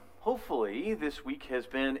hopefully this week has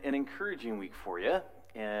been an encouraging week for you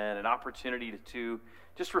and an opportunity to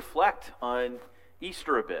just reflect on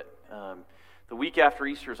Easter a bit. The week after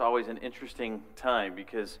Easter is always an interesting time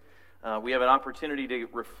because we have an opportunity to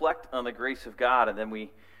reflect on the grace of God, and then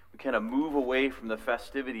we kind of move away from the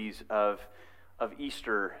festivities of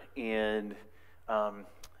Easter and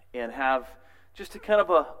have just a kind of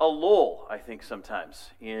a lull, I think, sometimes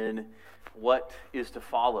in what is to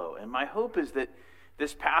follow. And my hope is that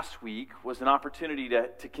this past week was an opportunity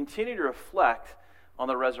to continue to reflect on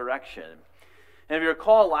the resurrection. And if you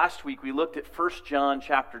recall, last week we looked at 1 John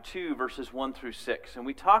chapter 2, verses 1 through 6, and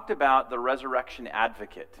we talked about the resurrection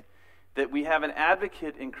advocate, that we have an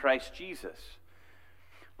advocate in Christ Jesus.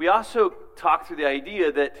 We also talked through the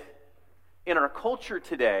idea that in our culture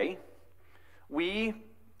today, we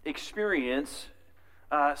experience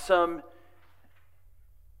some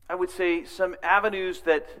avenues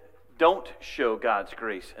that don't show God's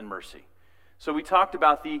grace and mercy. So we talked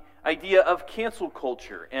about the idea of cancel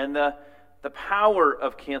culture and the power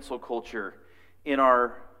of cancel culture in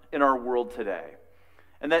our world today.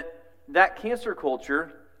 And that cancel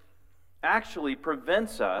culture actually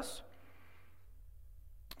prevents us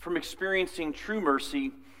from experiencing true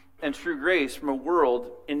mercy and true grace from a world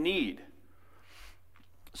in need.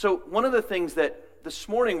 So one of the things that this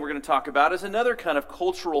morning we're going to talk about is another kind of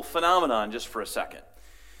cultural phenomenon, just for a second.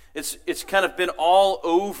 It's kind of been all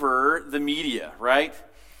over the media, right?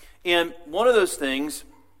 And one of those things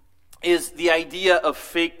is the idea of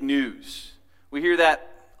fake news. We hear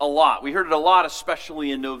that a lot. We heard it a lot,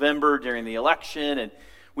 especially in November during the election, and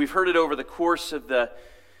we've heard it over the course of the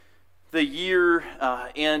year,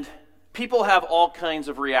 and people have all kinds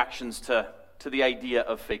of reactions to the idea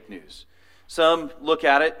of fake news. Some look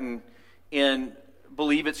at it and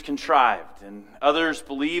believe it's contrived, and others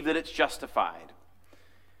believe that it's justified.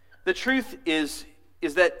 The truth is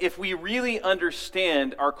that if we really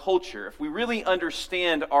understand our culture, if we really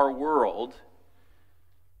understand our world,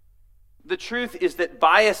 the truth is that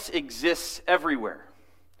bias exists everywhere.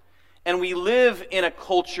 And we live in a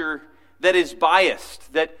culture that is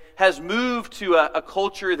biased, that has moved to a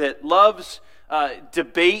culture that loves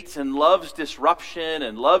debate and loves disruption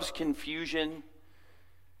and loves confusion.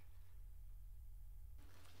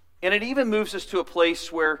 And it even moves us to a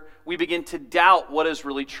place where we begin to doubt what is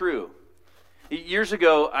really true. Years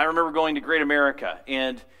ago, I remember going to Great America,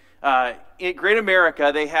 and in Great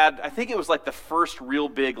America, they had, I think it was like the first real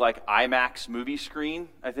big like IMAX movie screen.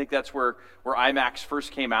 I think that's where IMAX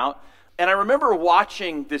first came out. And I remember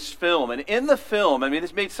watching this film, and in the film, I mean,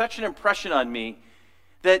 this made such an impression on me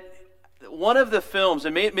that one of the films,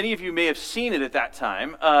 and many of you may have seen it at that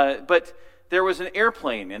time, but there was an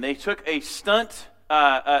airplane, and they took a stunt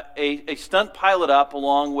pilot up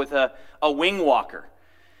along with a wing walker.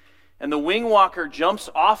 And the wing walker jumps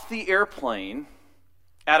off the airplane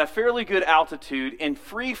at a fairly good altitude and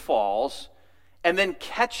free falls and then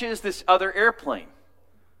catches this other airplane.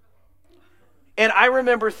 And I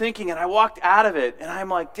remember thinking, and I walked out of it, and I'm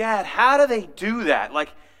like, Dad, how do they do that? Like,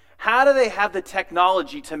 how do they have the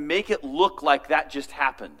technology to make it look like that just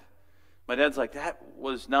happened? My dad's like, that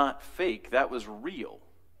was not fake, that was real,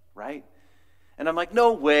 right? And I'm like,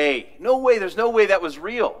 no way, there's no way that was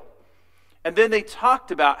real. And then they talked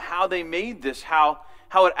about how they made this, how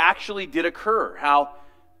it actually did occur, how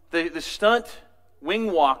the stunt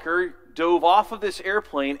wing walker dove off of this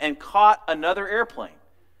airplane and caught another airplane.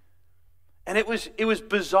 And it was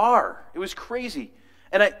bizarre. It was crazy.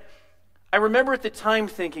 And I remember at the time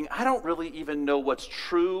thinking, I don't really even know what's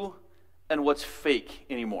true and what's fake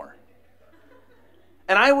anymore.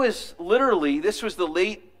 And I was literally, this was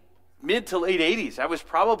the mid to late 80s. I was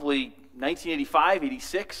probably 1985,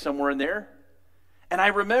 86, somewhere in there. And I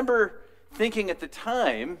remember thinking at the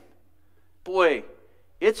time, boy,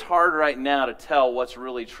 it's hard right now to tell what's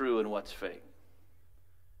really true and what's fake.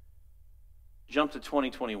 Jump to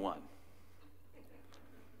 2021.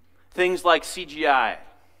 Things like CGI,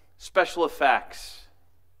 special effects,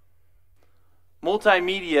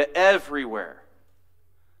 multimedia everywhere,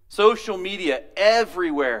 social media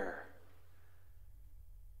everywhere,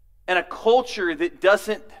 and a culture that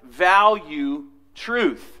doesn't value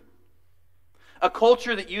truth. A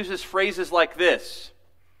culture that uses phrases like this: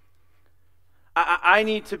 I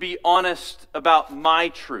need to be honest about my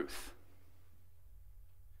truth.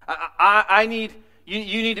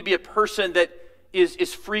 You need to be a person that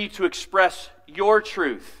is free to express your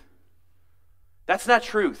truth. That's not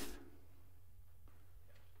truth.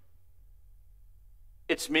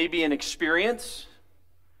 It's maybe an experience.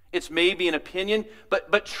 It's maybe an opinion,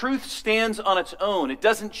 but truth stands on its own. It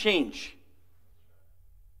doesn't change.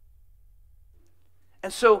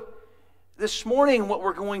 And so this morning what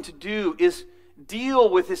we're going to do is deal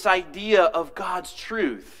with this idea of God's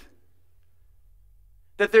truth.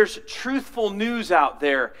 That there's truthful news out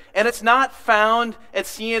there, and it's not found at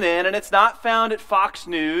CNN, and it's not found at Fox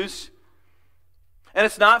News, and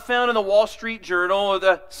it's not found in the Wall Street Journal or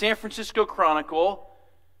the San Francisco Chronicle,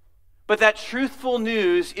 but that truthful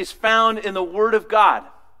news is found in the Word of God.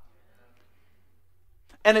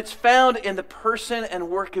 And it's found in the person and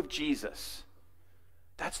work of Jesus.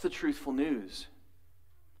 That's the truthful news.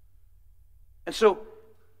 And so,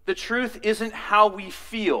 the truth isn't how we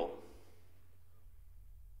feel.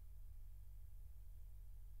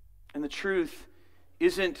 And the truth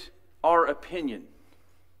isn't our opinion.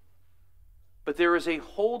 But there is a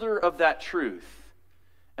holder of that truth.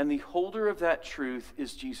 And the holder of that truth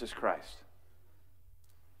is Jesus Christ.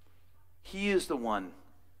 He is the one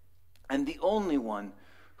and the only one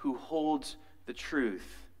who holds the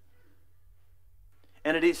truth.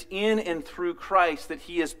 And it is in and through Christ that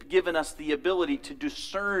He has given us the ability to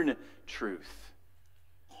discern truth,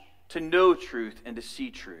 to know truth, and to see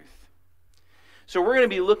truth. So we're going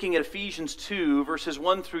to be looking at Ephesians 2, verses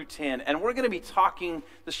 1 through 10, and we're going to be talking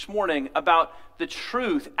this morning about the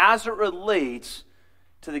truth as it relates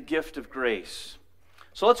to the gift of grace.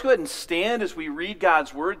 So let's go ahead and stand as we read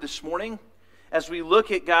God's Word this morning, as we look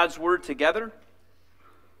at God's Word together.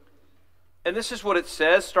 And this is what it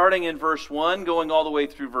says, starting in verse 1, going all the way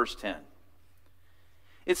through verse 10.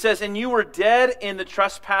 It says, "And you were dead in the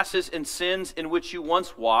trespasses and sins in which you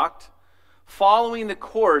once walked, following the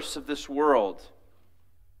course of this world,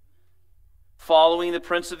 following the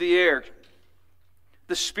prince of the air,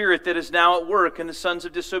 the spirit that is now at work in the sons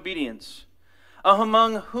of disobedience,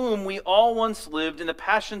 among whom we all once lived in the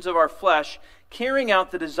passions of our flesh, carrying out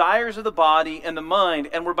the desires of the body and the mind,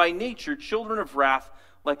 and were by nature children of wrath,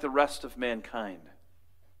 like the rest of mankind.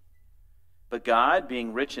 But God,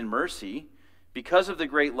 being rich in mercy, because of the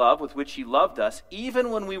great love with which He loved us,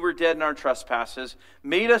 even when we were dead in our trespasses,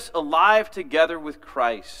 made us alive together with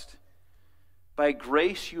Christ. By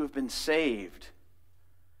grace you have been saved,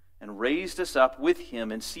 and raised us up with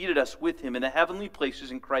Him, and seated us with Him in the heavenly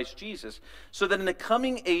places in Christ Jesus, so that in the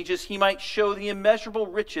coming ages He might show the immeasurable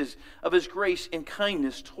riches of His grace and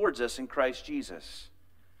kindness towards us in Christ Jesus.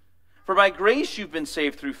 For by grace you've been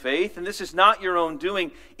saved through faith, and this is not your own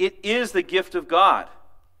doing. It is the gift of God,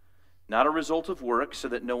 not a result of works, so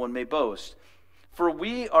that no one may boast. For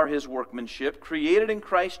we are His workmanship, created in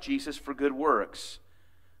Christ Jesus for good works,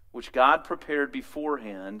 which God prepared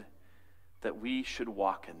beforehand that we should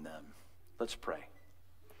walk in them." Let's pray.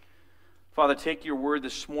 Father, take your word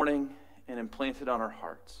this morning and implant it on our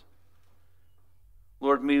hearts.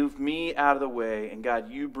 Lord, move me out of the way, and God,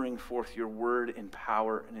 you bring forth your word in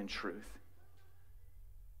power and in truth.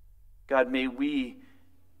 God, may we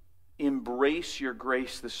embrace your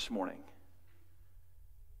grace this morning.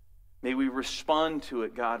 May we respond to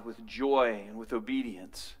it, God, with joy and with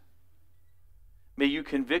obedience. May you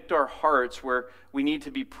convict our hearts where we need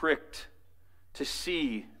to be pricked to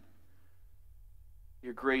see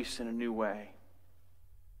your grace in a new way.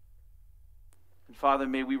 And Father,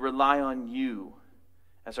 may we rely on you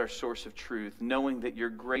as our source of truth, knowing that your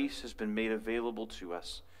grace has been made available to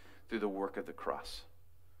us through the work of the cross.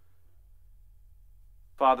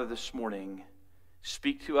 Father, this morning,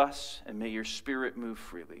 speak to us, and may your Spirit move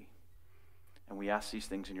freely. And we ask these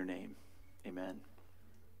things in your name. Amen.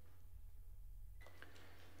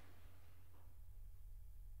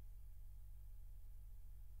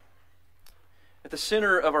 At the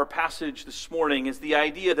center of our passage this morning is the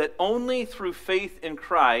idea that only through faith in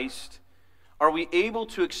Christ are we able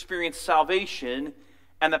to experience salvation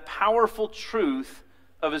and the powerful truth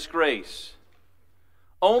of His grace.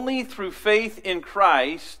 Only through faith in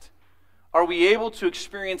Christ are we able to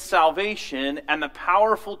experience salvation and the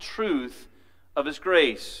powerful truth of His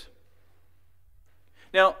grace.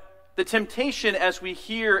 Now, the temptation as we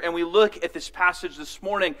hear and we look at this passage this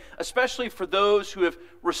morning, especially for those who have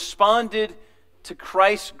responded to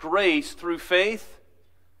Christ's grace through faith,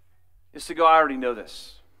 is to go, I already know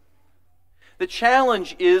this. The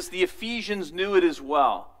challenge is the Ephesians knew it as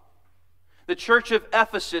well. The church of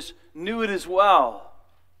Ephesus knew it as well.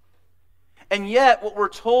 And yet, what we're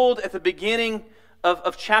told at the beginning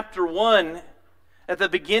of chapter 1, at the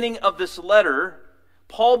beginning of this letter,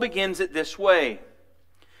 Paul begins it this way.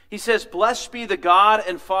 He says, "Blessed be the God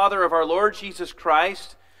and Father of our Lord Jesus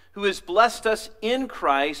Christ, who has blessed us in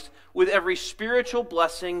Christ with every spiritual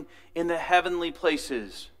blessing in the heavenly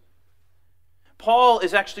places." Paul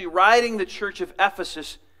is actually writing the church of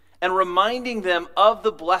Ephesus and reminding them of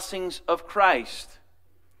the blessings of Christ.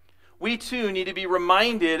 We too need to be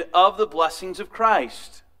reminded of the blessings of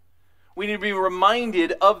Christ. We need to be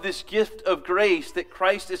reminded of this gift of grace that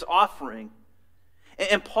Christ is offering.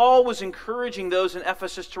 And Paul was encouraging those in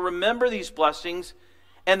Ephesus to remember these blessings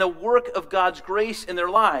and the work of God's grace in their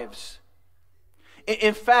lives.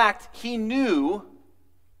 In fact, he knew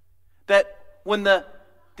that when the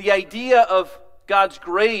idea of God's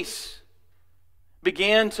grace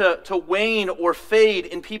began to wane or fade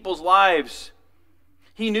in people's lives,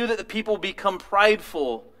 he knew that the people become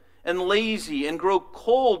prideful and lazy and grow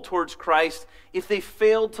cold towards Christ if they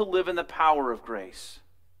failed to live in the power of grace.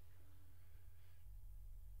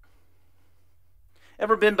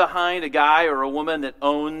 Ever been behind a guy or a woman that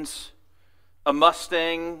owns a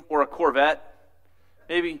Mustang or a Corvette?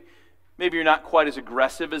 Maybe you're not quite as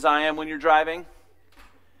aggressive as I am when you're driving.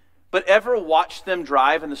 But ever watch them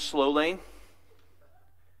drive in the slow lane?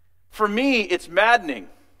 For me, it's maddening.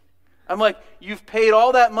 I'm like, you've paid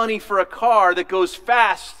all that money for a car that goes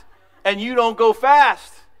fast, and you don't go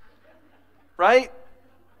fast. Right?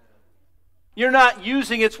 You're not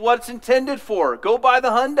using it's what it's intended for. Go buy the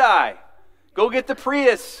Hyundai. Go get the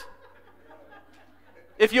Prius.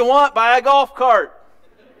 If you want, buy a golf cart.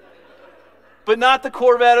 But not the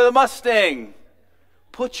Corvette or the Mustang.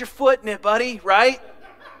 Put your foot in it, buddy, right?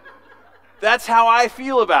 That's how I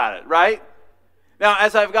feel about it, right? Now,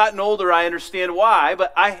 as I've gotten older, I understand why,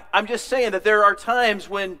 but I'm just saying that there are times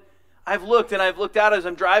when I've looked out as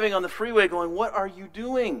I'm driving on the freeway going, what are you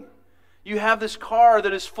doing? You have this car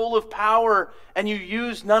that is full of power, and you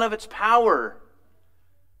use none of its power.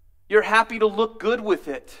 You're happy to look good with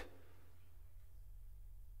it.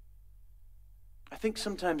 I think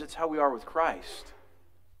sometimes it's how we are with Christ.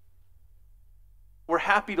 We're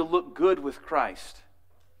happy to look good with Christ.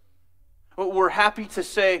 We're happy to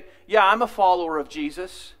say, yeah, I'm a follower of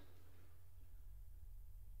Jesus,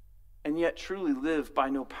 and yet truly live by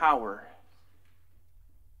no power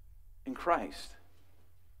in Christ.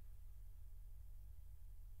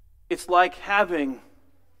 It's like having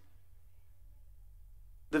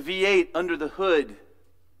the V8 under the hood,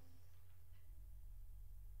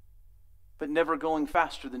 but never going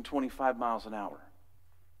faster than 25 miles an hour.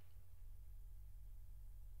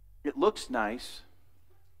 It looks nice,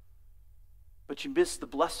 but you miss the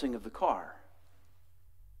blessing of the car.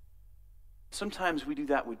 Sometimes we do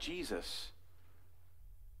that with Jesus,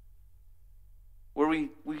 where we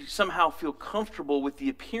somehow feel comfortable with the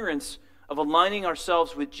appearance of aligning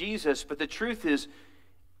ourselves with Jesus, but the truth is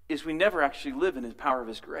we never actually live in the power of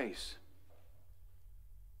His grace.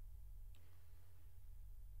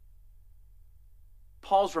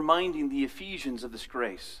 Paul's reminding the Ephesians of this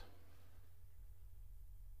grace.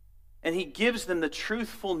 And he gives them the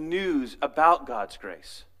truthful news about God's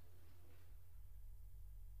grace.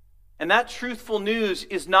 And that truthful news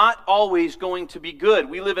is not always going to be good.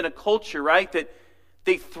 We live in a culture, right, that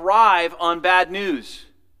they thrive on bad news.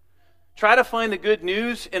 Try to find the good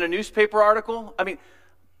news in a newspaper article. I mean,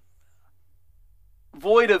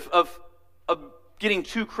 void of getting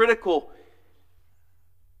too critical,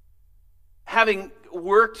 having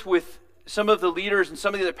worked with some of the leaders and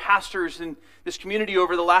some of the other pastors in this community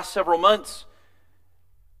over the last several months,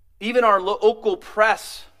 even our local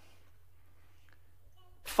press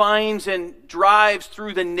finds and drives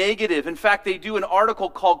through the negative. In fact, they do an article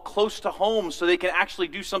called Close to Home so they can actually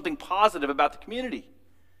do something positive about the community.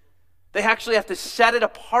 They actually have to set it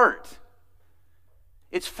apart.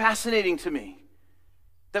 It's fascinating to me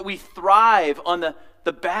that we thrive on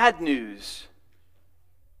the bad news.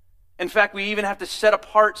 In fact, we even have to set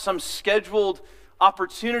apart some scheduled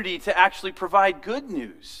opportunity to actually provide good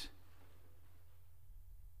news.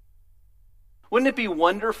 Wouldn't it be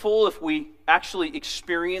wonderful if we actually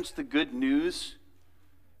experienced the good news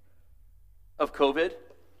of COVID?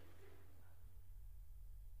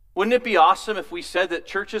 Wouldn't it be awesome if we said that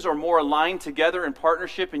churches are more aligned together in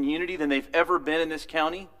partnership and unity than they've ever been in this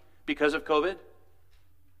county because of COVID?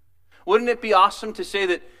 Wouldn't it be awesome to say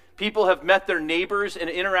that people have met their neighbors and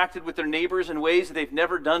interacted with their neighbors in ways that they've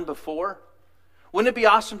never done before? Wouldn't it be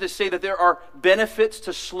awesome to say that there are benefits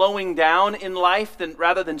to slowing down in life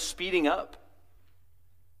rather than speeding up?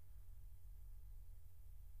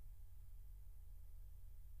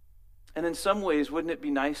 And in some ways, wouldn't it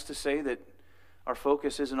be nice to say that our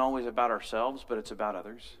focus isn't always about ourselves, but it's about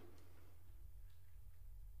others?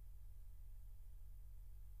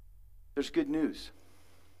 There's good news.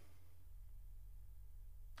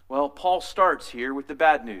 Well, Paul starts here with the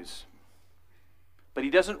bad news, but he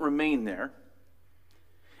doesn't remain there.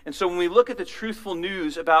 And so when we look at the truthful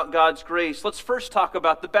news about God's grace, let's first talk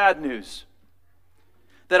about the bad news.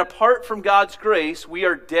 That apart from God's grace, we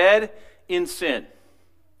are dead in sin.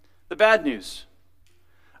 The bad news.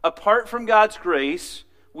 Apart from God's grace,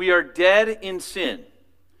 we are dead in sin.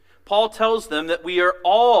 Paul tells them that we are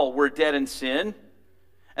all were dead in sin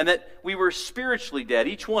and that we were spiritually dead,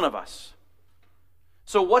 each one of us.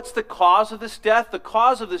 So what's the cause of this death? The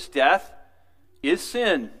cause of this death is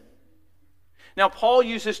sin. Now, Paul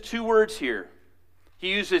uses two words here.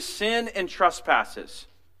 He uses sin and trespasses.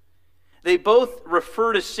 They both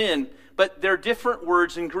refer to sin, but they're different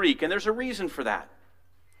words in Greek, and there's a reason for that.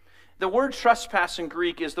 The word trespass in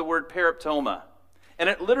Greek is the word paraptoma, and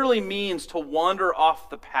it literally means to wander off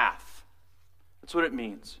the path. That's what it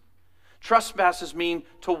means. Trespasses mean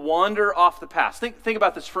to wander off the path. Think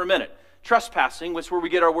about this for a minute. Trespassing, which is where we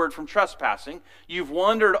get our word from trespassing. You've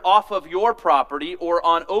wandered off of your property or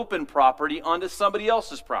on open property onto somebody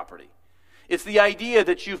else's property. It's the idea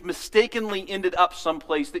that you've mistakenly ended up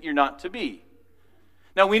someplace that you're not to be.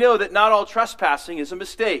 Now, we know that not all trespassing is a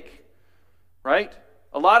mistake, right?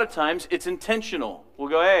 A lot of times it's intentional. We'll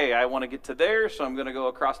go, hey, I want to get to there, so I'm going to go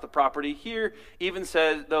across the property here, even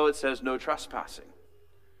though it says no trespassing.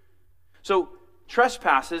 So,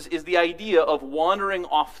 trespasses is the idea of wandering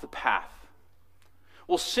off the path.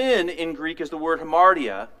 Well, sin in Greek is the word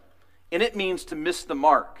hamartia, and it means to miss the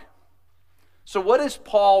mark. So what is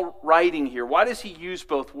Paul writing here? Why does he use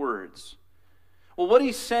both words? Well, what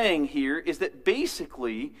he's saying here is that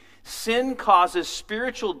basically sin causes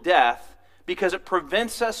spiritual death because it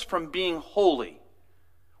prevents us from being holy.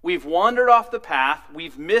 We've wandered off the path,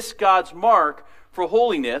 we've missed God's mark for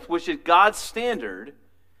holiness, which is God's standard,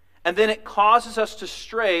 and then it causes us to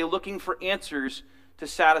stray looking for answers to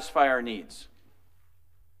satisfy our needs.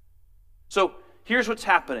 So here's what's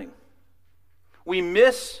happening. We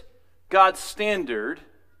miss God's standard,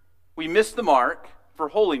 we miss the mark for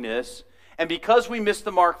holiness, and because we miss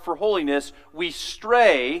the mark for holiness, we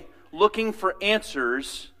stray looking for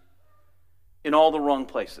answers in all the wrong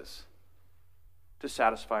places to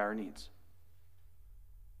satisfy our needs.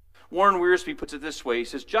 Warren Wiersbe puts it this way. He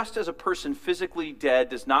says, just as a person physically dead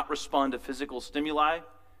does not respond to physical stimuli,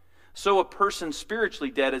 so a person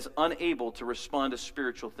spiritually dead is unable to respond to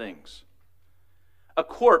spiritual things. A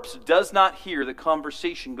corpse does not hear the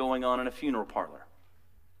conversation going on in a funeral parlor.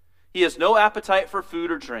 He has no appetite for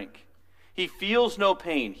food or drink. He feels no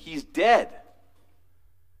pain. He's dead.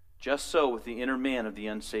 Just so with the inner man of the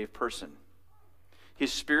unsaved person.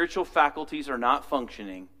 His spiritual faculties are not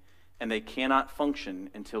functioning, and they cannot function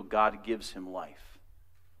until God gives him life.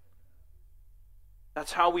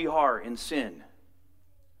 That's how we are in sin.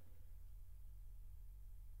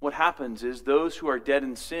 What happens is those who are dead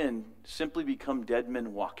in sin simply become dead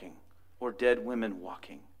men walking or dead women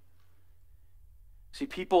walking. See,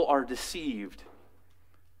 people are deceived,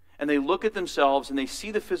 and they look at themselves and they see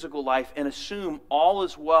the physical life and assume all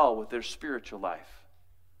is well with their spiritual life.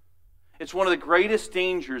 It's one of the greatest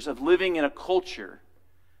dangers of living in a culture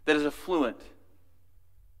that is affluent,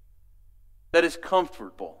 that is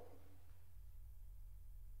comfortable,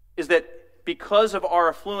 is that because of our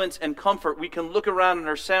affluence and comfort, we can look around in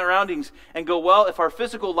our surroundings and go, well, if our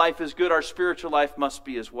physical life is good, our spiritual life must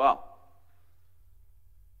be as well.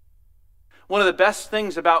 One of the best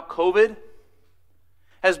things about COVID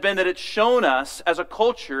has been that it's shown us as a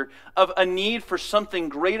culture of a need for something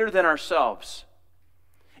greater than ourselves.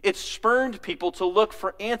 It's spurned people to look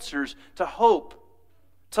for answers, to hope,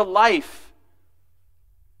 to life.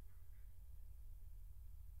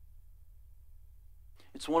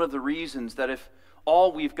 It's one of the reasons that if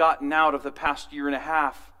all we've gotten out of the past year and a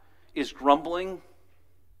half is grumbling,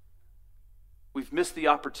 we've missed the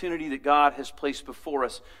opportunity that God has placed before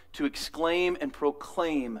us to exclaim and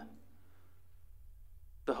proclaim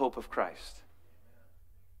the hope of Christ.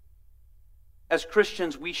 As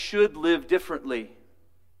Christians, we should live differently.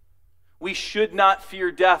 We should not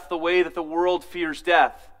fear death the way that the world fears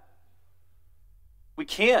death. We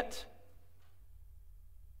can't.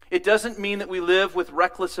 It doesn't mean that we live with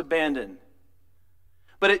reckless abandon.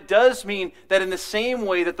 But it does mean that in the same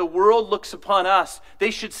way that the world looks upon us,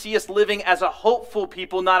 they should see us living as a hopeful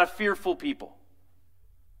people, not a fearful people.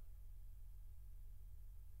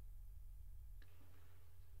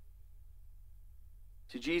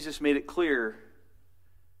 So Jesus made it clear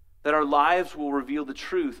that our lives will reveal the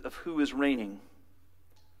truth of who is reigning.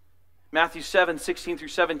 Matthew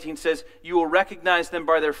 7:16-17 says, "You will recognize them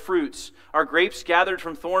by their fruits. Are grapes gathered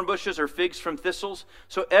from thorn bushes or figs from thistles?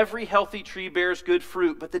 So every healthy tree bears good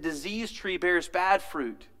fruit, but the diseased tree bears bad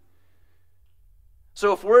fruit."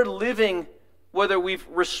 So if we're living, whether we've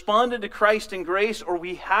responded to Christ in grace or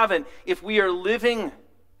we haven't, if we are living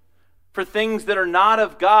for things that are not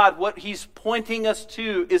of God, what he's pointing us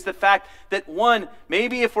to is the fact that, one,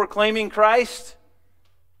 maybe if we're claiming Christ,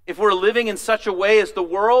 if we're living in such a way as the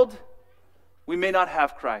world, we may not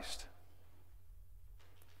have Christ.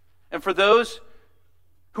 And for those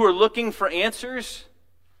who are looking for answers,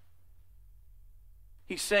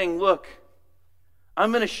 he's saying, look,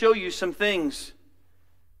 I'm going to show you some things,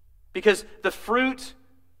 because the fruit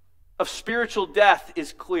of spiritual death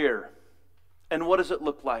is clear. And what does it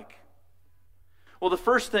look like? Well, the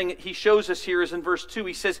first thing he shows us here is in verse 2.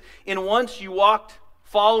 He says, "In once you walked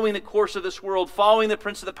following the course of this world, following the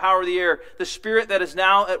prince of the power of the air, the spirit that is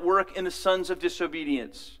now at work in the sons of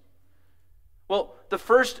disobedience." Well, the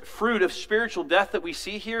first fruit of spiritual death that we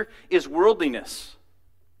see here is worldliness.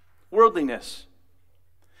 Worldliness.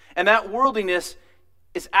 And that worldliness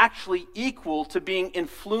is actually equal to being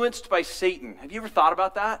influenced by Satan. Have you ever thought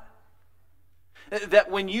about that?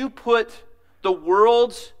 That when you put the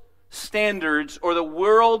world's standards or the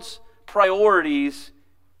world's priorities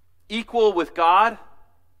equal with God,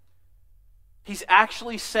 he's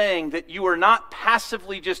actually saying that you are not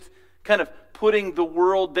passively just kind of putting the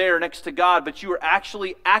world there next to God, but you are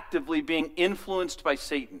actually actively being influenced by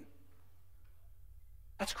Satan.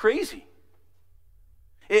 That's crazy.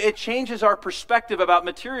 It changes our perspective about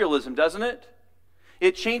materialism, doesn't it?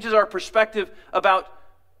 It changes our perspective about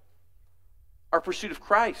our pursuit of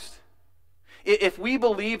Christ. If we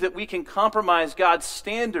believe that we can compromise God's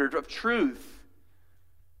standard of truth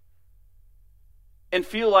and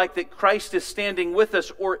feel like that Christ is standing with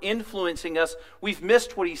us or influencing us, we've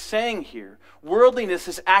missed what he's saying here. Worldliness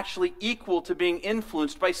is actually equal to being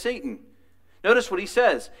influenced by Satan. Notice what he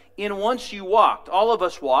says. "In once you walked," all of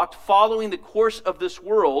us walked, "following the course of this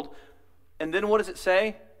world." And then what does it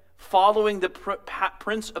say? "Following the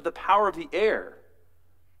prince of the power of the air."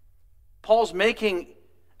 Paul's making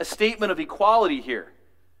a statement of equality here.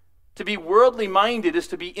 To be worldly minded is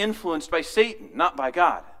to be influenced by Satan, not by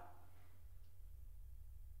God.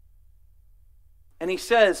 And he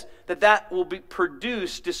says that will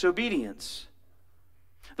produce disobedience.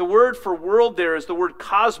 The word for world there is the word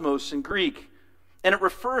cosmos in Greek, and it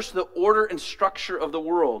refers to the order and structure of the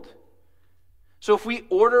world. So if we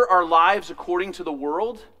order our lives according to the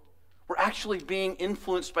world, we're actually being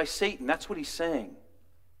influenced by Satan. That's what he's saying.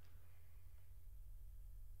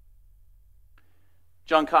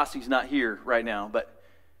 John Cossey's not here right now, but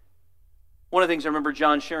one of the things I remember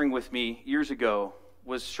John sharing with me years ago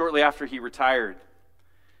was shortly after he retired.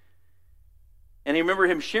 And I remember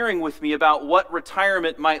him sharing with me about what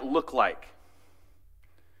retirement might look like.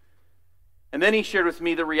 And then he shared with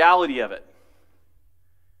me the reality of it.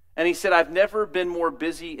 And he said, "I've never been more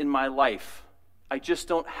busy in my life. I just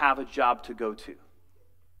don't have a job to go to."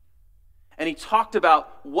 And he talked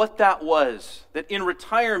about what that was, that in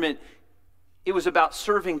retirement, it was about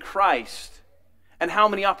serving Christ and how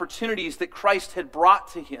many opportunities that Christ had brought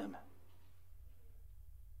to him.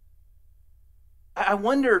 I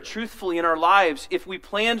wonder, truthfully, in our lives, if we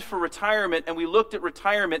planned for retirement and we looked at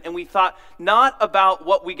retirement and we thought not about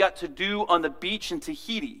what we got to do on the beach in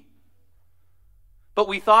Tahiti, but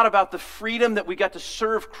we thought about the freedom that we got to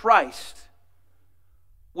serve Christ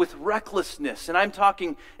with recklessness. And I'm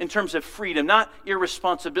talking in terms of freedom, not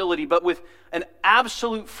irresponsibility, but with an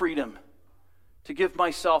absolute freedom to give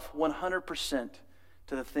myself 100%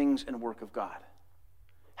 to the things and work of God.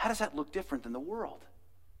 How does that look different than the world?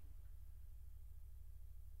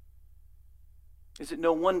 Is it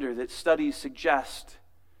no wonder that studies suggest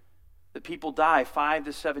that people die 5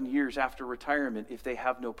 to 7 years after retirement if they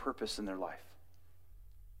have no purpose in their life?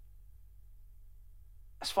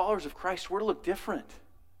 As followers of Christ, we're to look different.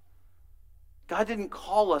 God didn't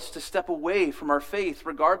call us to step away from our faith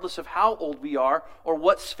regardless of how old we are or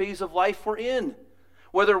what phase of life we're in.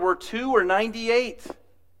 Whether we're 2 or 98,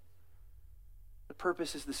 the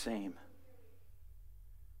purpose is the same.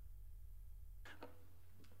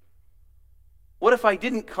 What if I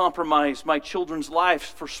didn't compromise my children's lives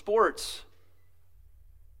for sports?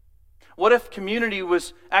 What if community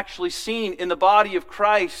was actually seen in the body of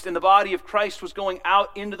Christ and the body of Christ was going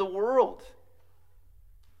out into the world?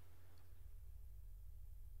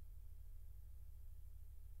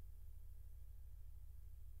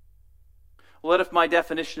 What if my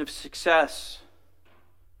definition of success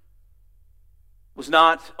was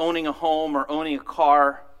not owning a home or owning a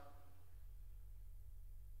car,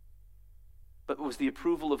 but was the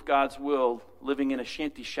approval of God's will, living in a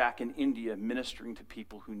shanty shack in India, ministering to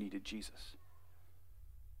people who needed Jesus?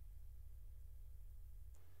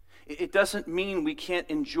 It doesn't mean we can't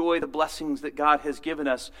enjoy the blessings that God has given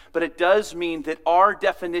us, but it does mean that our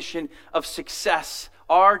definition of success,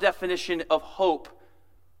 our definition of hope,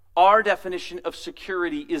 our definition of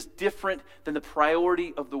security is different than the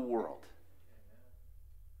priority of the world.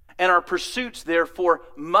 And our pursuits, therefore,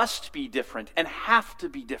 must be different and have to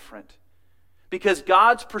be different. Because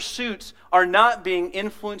God's pursuits are not being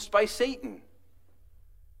influenced by Satan.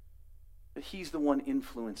 But he's the one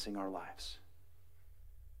influencing our lives.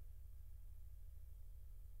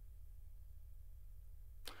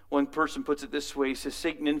 One person puts it this way. He says,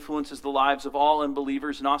 Satan influences the lives of all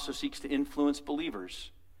unbelievers and also seeks to influence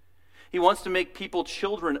believers. He wants to make people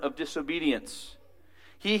children of disobedience.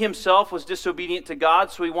 He himself was disobedient to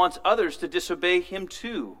God, so he wants others to disobey him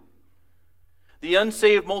too. The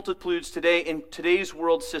unsaved multitudes today in today's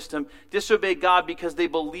world system disobey God because they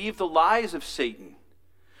believe the lies of Satan.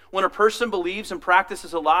 When a person believes and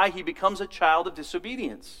practices a lie, he becomes a child of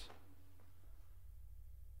disobedience.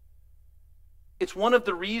 It's one of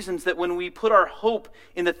the reasons that when we put our hope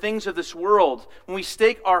in the things of this world, when we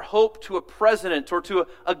stake our hope to a president or to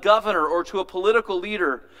a governor or to a political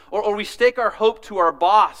leader, or we stake our hope to our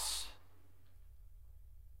boss,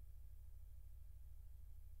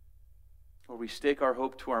 or we stake our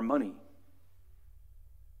hope to our money,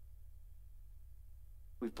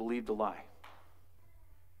 we've believed a lie.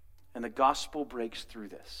 And the gospel breaks through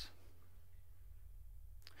this.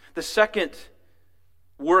 The second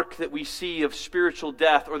work that we see of spiritual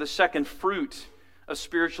death, or the second fruit of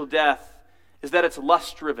spiritual death, is that it's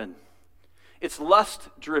lust-driven. It's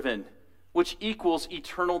lust-driven, which equals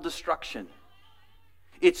eternal destruction.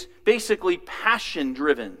 It's basically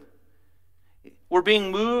passion-driven. We're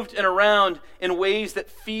being moved and around in ways that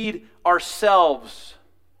feed ourselves,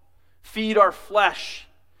 feed our flesh,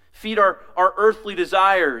 feed our earthly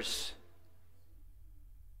desires.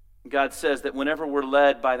 God says that whenever we're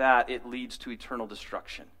led by that, it leads to eternal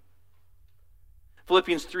destruction.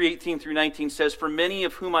 Philippians 3:18 through 19 says, For many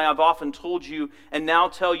of whom I have often told you, and now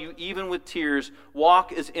tell you even with tears,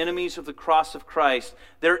 walk as enemies of the cross of Christ.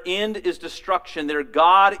 Their end is destruction, their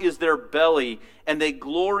God is their belly, and they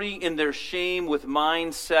glory in their shame with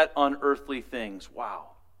minds set on earthly things. Wow.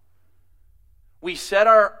 We set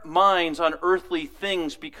our minds on earthly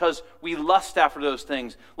things because we lust after those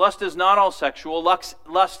things. Lust is not all sexual.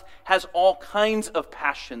 Lust has all kinds of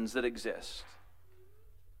passions that exist.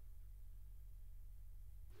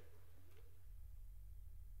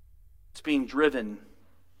 It's being driven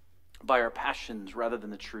by our passions rather than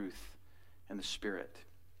the truth and the Spirit.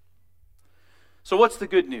 So what's the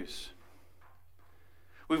good news?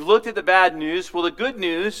 We've looked at the bad news. Well, the good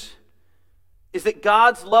news is that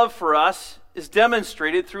God's love for us is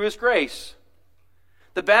demonstrated through His grace.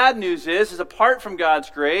 The bad news is apart from God's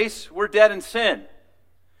grace, we're dead in sin.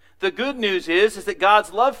 The good news is that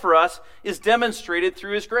God's love for us is demonstrated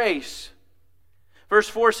through His grace. Verse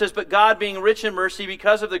 4 says, But God, being rich in mercy,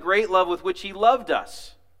 because of the great love with which He loved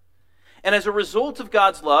us. And as a result of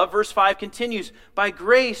God's love, verse 5 continues, By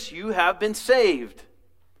grace you have been saved.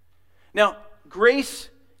 Now, grace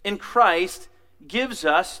in Christ gives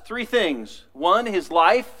us three things. One, His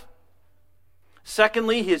life.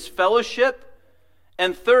 Secondly, His fellowship.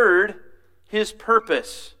 And third, His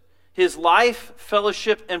purpose. His life,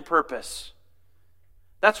 fellowship, and purpose.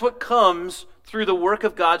 That's what comes through the work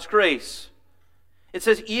of God's grace. It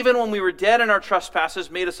says, even when we were dead in our trespasses,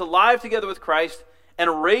 made us alive together with Christ,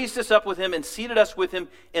 and raised us up with Him, and seated us with Him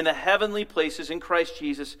in the heavenly places in Christ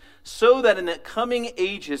Jesus, so that in the coming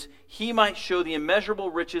ages He might show the immeasurable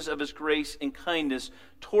riches of His grace and kindness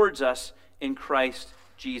towards us in Christ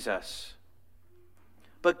Jesus.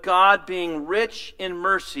 But God, being rich in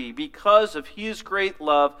mercy, because of His great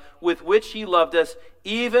love with which He loved us,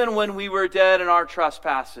 even when we were dead in our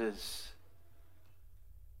trespasses.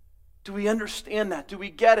 Do we understand that? Do we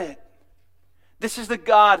get it? This is the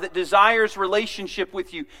God that desires relationship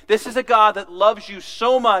with you. This is a God that loves you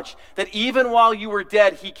so much that even while you were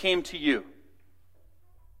dead, He came to you.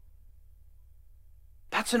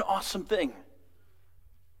 That's an awesome thing.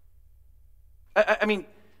 I mean,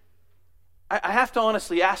 I have to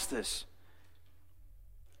honestly ask this.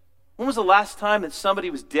 When was the last time that somebody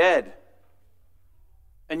was dead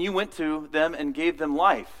and you went to them and gave them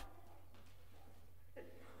life?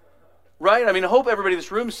 Right? I mean, I hope everybody in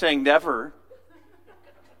this room is saying never.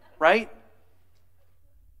 Right?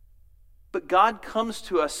 But God comes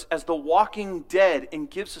to us as the walking dead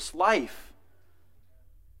and gives us life.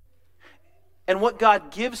 And what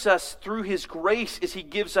God gives us through His grace is He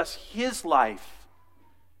gives us His life.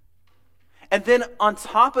 And then on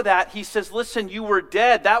top of that, He says, listen, you were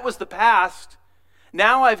dead. That was the past.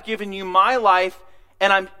 Now I've given you my life,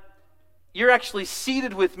 and you're actually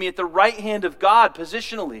seated with me at the right hand of God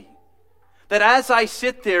positionally. That as I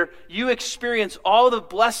sit there, you experience all the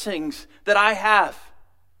blessings that I have.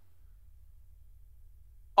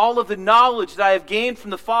 All of the knowledge that I have gained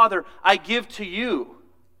from the Father, I give to you.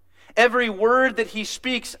 Every word that He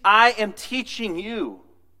speaks, I am teaching you.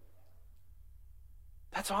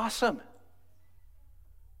 That's awesome.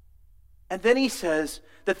 And then He says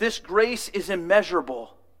that this grace is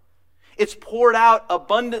immeasurable. It's poured out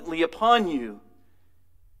abundantly upon you.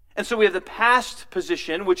 And so we have the past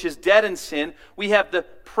position, which is dead in sin. We have the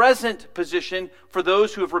present position for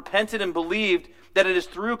those who have repented and believed that it is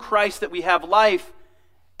through Christ that we have life.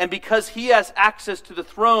 And because he has access to the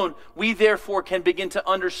throne, we therefore can begin to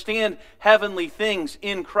understand heavenly things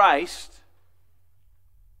in Christ.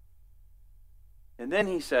 And then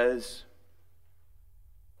he says,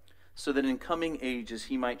 so that in coming ages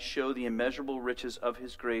he might show the immeasurable riches of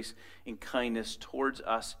his grace and kindness towards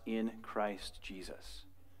us in Christ Jesus.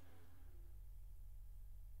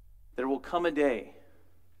 There will come a day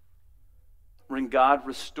when God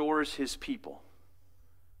restores his people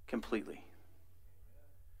completely.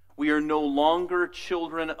 We are no longer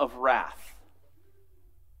children of wrath,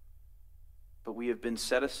 but we have been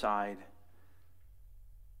set aside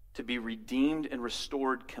to be redeemed and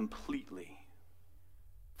restored completely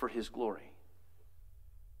for his glory.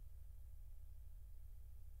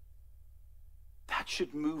 That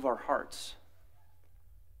should move our hearts.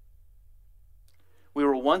 We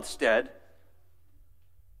were once dead.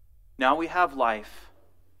 Now we have life.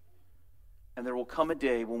 And there will come a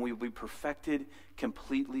day when we will be perfected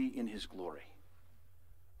completely in his glory.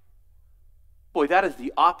 Boy, that is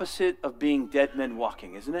the opposite of being dead men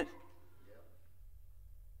walking, isn't it?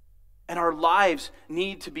 And our lives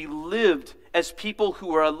need to be lived as people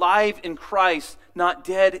who are alive in Christ, not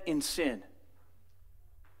dead in sin.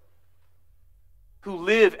 Who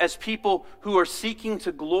live as people who are seeking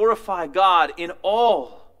to glorify God in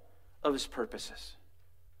all of his purposes.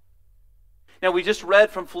 Now, we just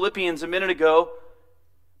read from Philippians a minute ago,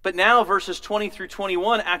 but now verses 20 through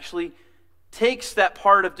 21 actually takes that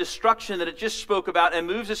part of destruction that it just spoke about and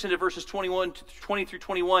moves us into verses 20 through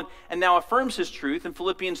 21 and now affirms his truth in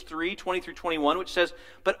Philippians 3, 20 through 21, which says,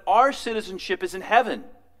 but our citizenship is in heaven,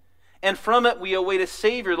 and from it we await a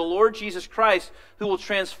Savior, the Lord Jesus Christ, who will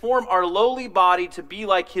transform our lowly body to be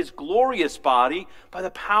like his glorious body by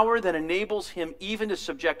the power that enables him even to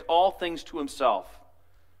subject all things to himself.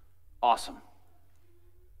 Awesome.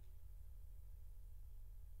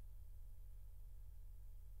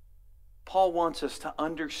 Paul wants us to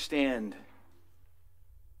understand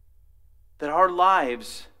that our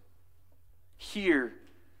lives here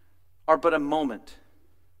are but a moment.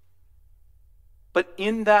 But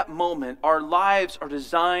in that moment, our lives are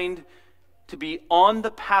designed to be on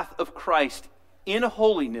the path of Christ in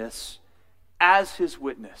holiness as his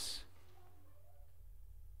witness.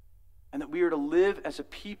 And that we are to live as a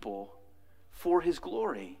people for his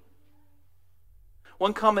glory.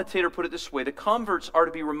 One commentator put it this way: the converts are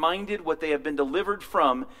to be reminded what they have been delivered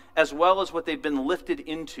from, as well as what they've been lifted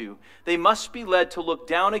into. They must be led to look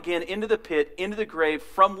down again into the pit, into the grave,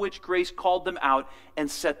 from which grace called them out and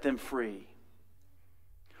set them free.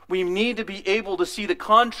 We need to be able to see the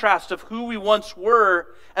contrast of who we once were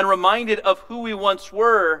and reminded of who we once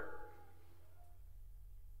were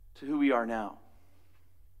to who we are now.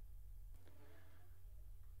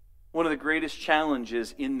 One of the greatest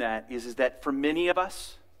challenges in that is that for many of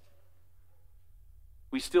us,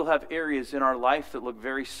 we still have areas in our life that look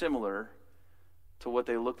very similar to what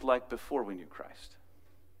they looked like before we knew Christ.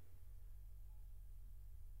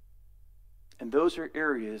 And those are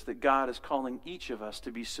areas that God is calling each of us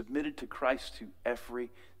to be submitted to Christ to every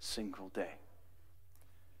single day.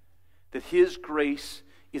 That his grace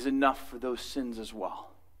is enough for those sins as well.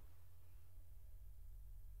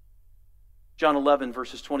 John 11,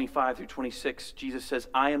 verses 25 through 26, Jesus says,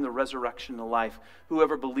 I am the resurrection and the life.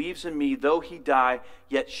 Whoever believes in me, though he die,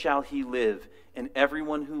 yet shall he live. And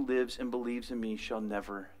everyone who lives and believes in me shall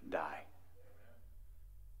never die.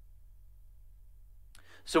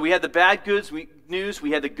 So we had the bad news,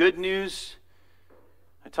 we had the good news.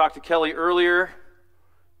 I talked to Kelly earlier,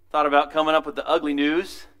 thought about coming up with the ugly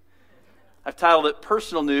news. I've titled it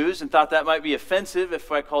Personal News and thought that might be offensive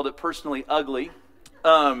if I called it personally ugly.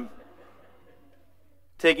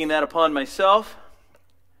 Taking that upon myself.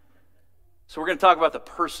 So we're going to talk about the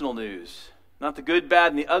personal news. Not the good,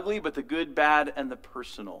 bad, and the ugly, but the good, bad, and the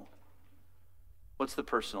personal. What's the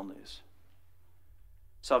personal news?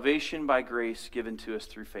 Salvation by grace given to us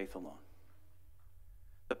through faith alone.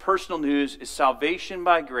 The personal news is salvation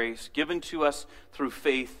by grace given to us through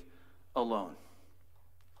faith alone.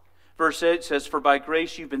 Verse 8 says, for by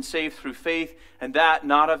grace you've been saved through faith, and that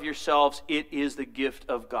not of yourselves, it is the gift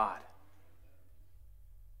of God.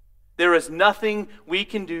 There is nothing we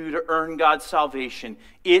can do to earn God's salvation.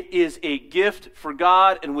 It is a gift for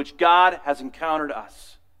God in which God has encountered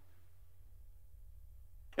us.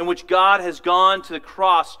 In which God has gone to the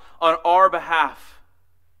cross on our behalf.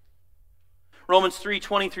 Romans 3,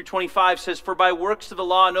 20 through 25 says, for by works of the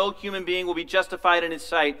law no human being will be justified in his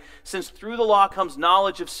sight, since through the law comes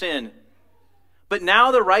knowledge of sin. But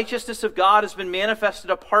now the righteousness of God has been manifested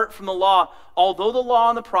apart from the law. Although the law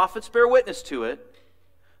and the prophets bear witness to it,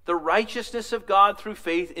 the righteousness of God through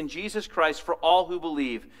faith in Jesus Christ for all who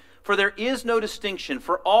believe. For there is no distinction,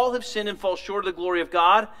 for all have sinned and fall short of the glory of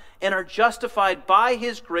God, and are justified by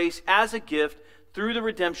his grace as a gift through the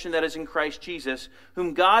redemption that is in Christ Jesus,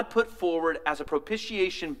 whom God put forward as a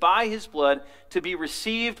propitiation by his blood to be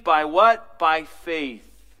received by what? By faith.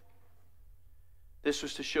 This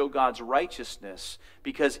was to show God's righteousness,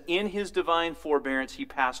 because in his divine forbearance he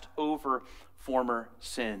passed over former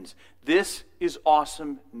sins. This is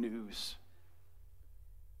awesome news.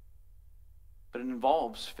 But it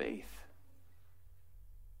involves faith.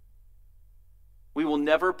 We will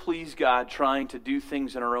never please God trying to do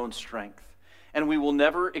things in our own strength. And we will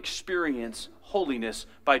never experience holiness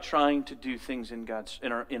by trying to do things in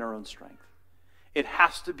our own strength. It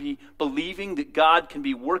has to be believing that God can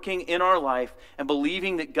be working in our life and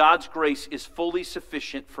believing that God's grace is fully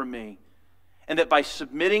sufficient for me. And that by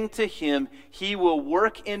submitting to him, he will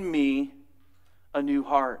work in me a new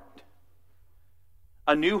heart.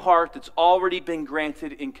 A new heart that's already been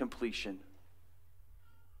granted in completion.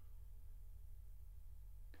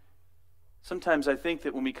 Sometimes I think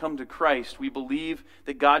that when we come to Christ, we believe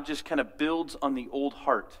that God just kind of builds on the old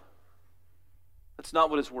heart. That's not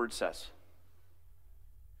what his word says.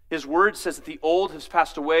 His word says that the old has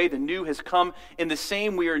passed away, the new has come. In the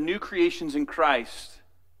same, we are new creations in Christ.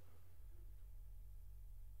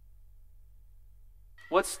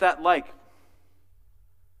 What's that like?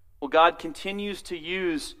 Well, God continues to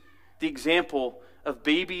use the example of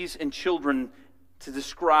babies and children to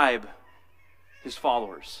describe his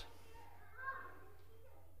followers.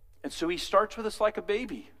 And so he starts with us like a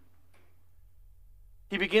baby.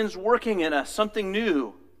 He begins working in us something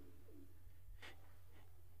new.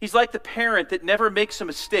 He's like the parent that never makes a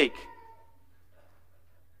mistake.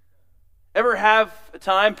 Ever have a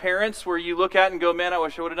time, parents, where you look at and go, man, I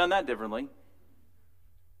wish I would have done that differently.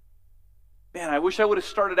 Man, I wish I would have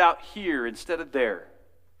started out here instead of there.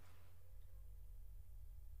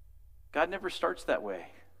 God never starts that way.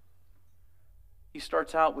 He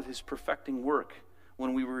starts out with his perfecting work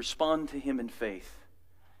when we respond to him in faith.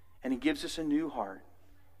 And he gives us a new heart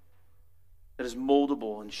that is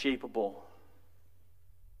moldable and shapeable.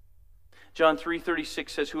 John 3:36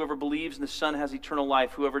 says, whoever believes in the Son has eternal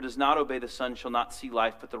life. Whoever does not obey the Son shall not see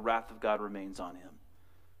life, but the wrath of God remains on him.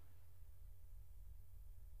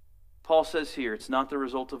 Paul says here, it's not the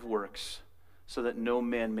result of works, so that no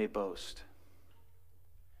man may boast.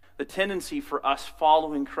 The tendency for us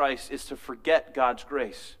following Christ is to forget God's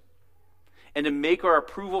grace and to make our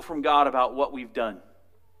approval from God about what we've done.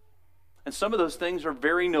 And some of those things are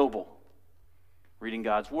very noble. Reading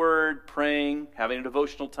God's word, praying, having a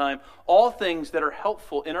devotional time, all things that are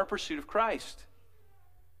helpful in our pursuit of Christ,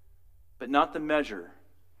 but not the measure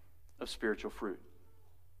of spiritual fruit.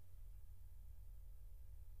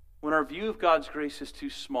 When our view of God's grace is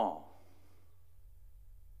too small,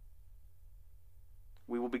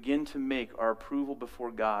 we will begin to make our approval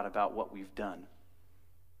before God about what we've done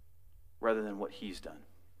rather than what he's done.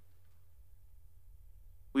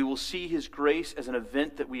 We will see his grace as an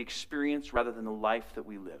event that we experience rather than the life that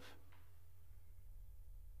we live.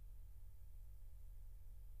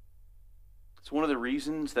 It's one of the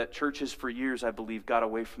reasons that churches for years, I believe, got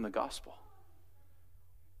away from the gospel.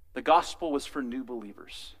 The gospel was for new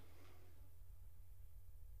believers.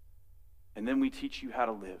 And then we teach you how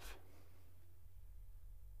to live.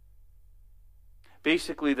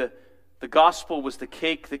 Basically, the gospel was the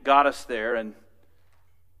cake that got us there, and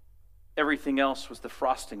everything else was the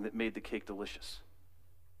frosting that made the cake delicious.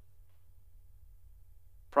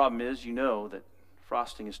 Problem is, you know that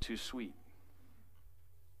frosting is too sweet.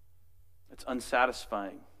 It's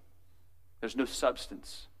unsatisfying. There's no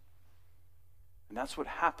substance. And that's what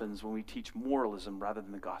happens when we teach moralism rather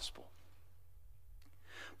than the gospel.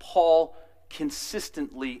 Paul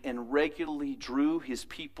consistently and regularly drew his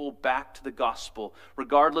people back to the gospel,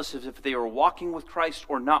 regardless of if they were walking with Christ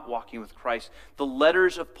or not walking with Christ. The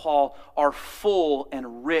letters of Paul are full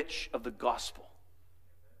and rich of the gospel.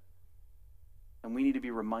 And we need to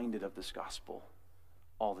be reminded of this gospel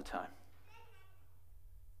all the time.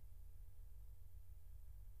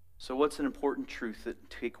 So what's an important truth to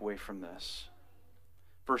take away from this?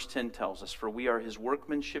 Verse 10 tells us, for we are his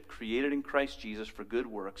workmanship created in Christ Jesus for good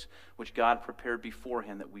works, which God prepared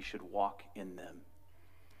beforehand that we should walk in them.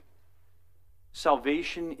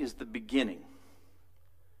 Salvation is the beginning,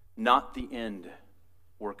 not the end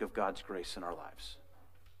work of God's grace in our lives.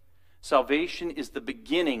 Salvation is the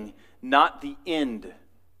beginning, not the end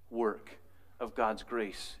work of God's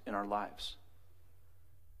grace in our lives.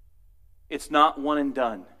 It's not one and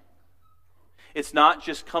done. It's not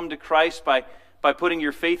just come to Christ by putting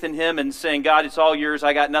your faith in Him and saying, God, it's all yours,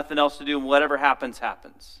 I got nothing else to do, and whatever happens,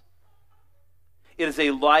 happens. It is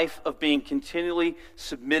a life of being continually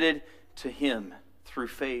submitted to Him through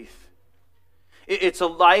faith. It's a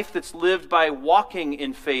life that's lived by walking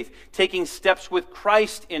in faith, taking steps with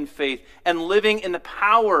Christ in faith, and living in the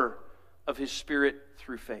power of His Spirit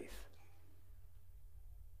through faith.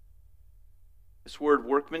 This word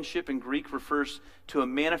workmanship in Greek refers to a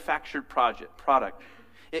manufactured product.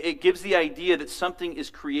 It gives the idea that something is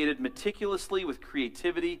created meticulously with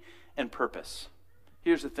creativity and purpose.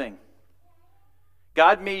 Here's the thing.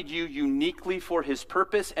 God made you uniquely for His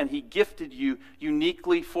purpose, and He gifted you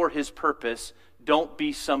uniquely for His purpose. Don't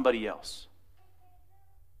be somebody else.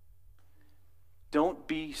 Don't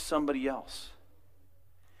be somebody else.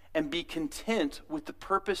 And be content with the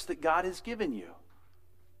purpose that God has given you.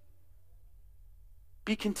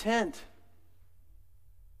 Be content.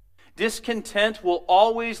 Discontent will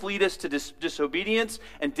always lead us to disobedience,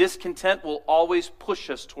 and discontent will always push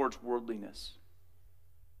us towards worldliness.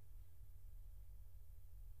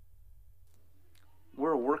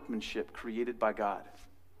 We're a workmanship created by God.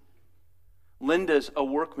 Linda's a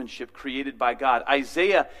workmanship created by God.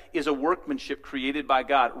 Isaiah is a workmanship created by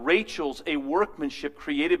God. Rachel's a workmanship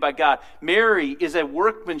created by God. Mary is a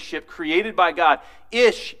workmanship created by God.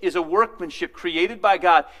 Ish is a workmanship created by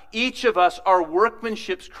God. Each of us are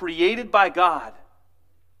workmanships created by God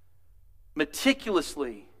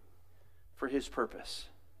meticulously for His purpose.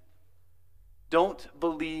 Don't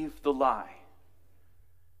believe the lie.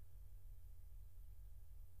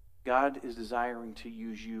 God is desiring to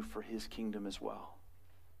use you for His kingdom as well.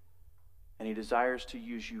 And He desires to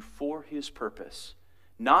use you for His purpose,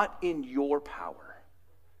 not in your power,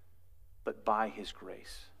 but by His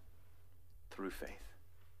grace, through faith.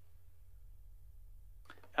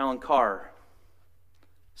 Alan Carr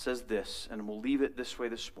says this, and we'll leave it this way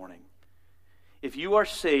this morning. If you are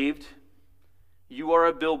saved, you are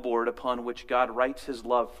a billboard upon which God writes His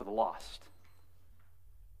love for the lost.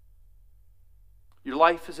 Your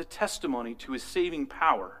life is a testimony to His saving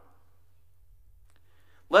power.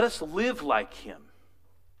 Let us live like Him.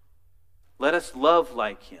 Let us love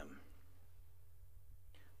like Him.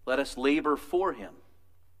 Let us labor for Him.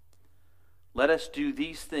 Let us do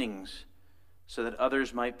these things so that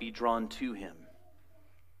others might be drawn to Him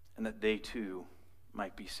and that they too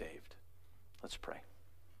might be saved. Let's pray.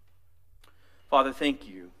 Father, thank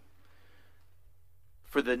You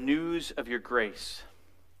for the news of Your grace.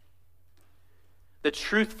 The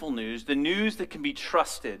truthful news, the news that can be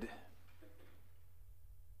trusted.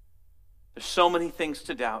 There's so many things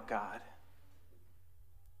to doubt, God.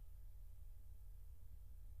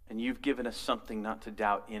 And You've given us something not to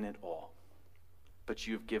doubt in it all, but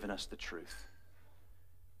You've given us the truth.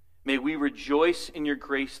 May we rejoice in Your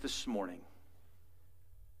grace this morning,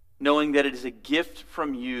 knowing that it is a gift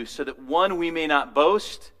from You, so that one, we may not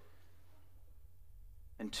boast,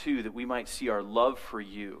 and two, that we might see our love for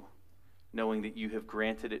You, knowing that You have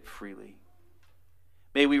granted it freely.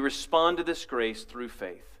 May we respond to this grace through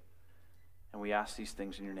faith. And we ask these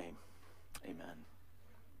things in Your name. Amen.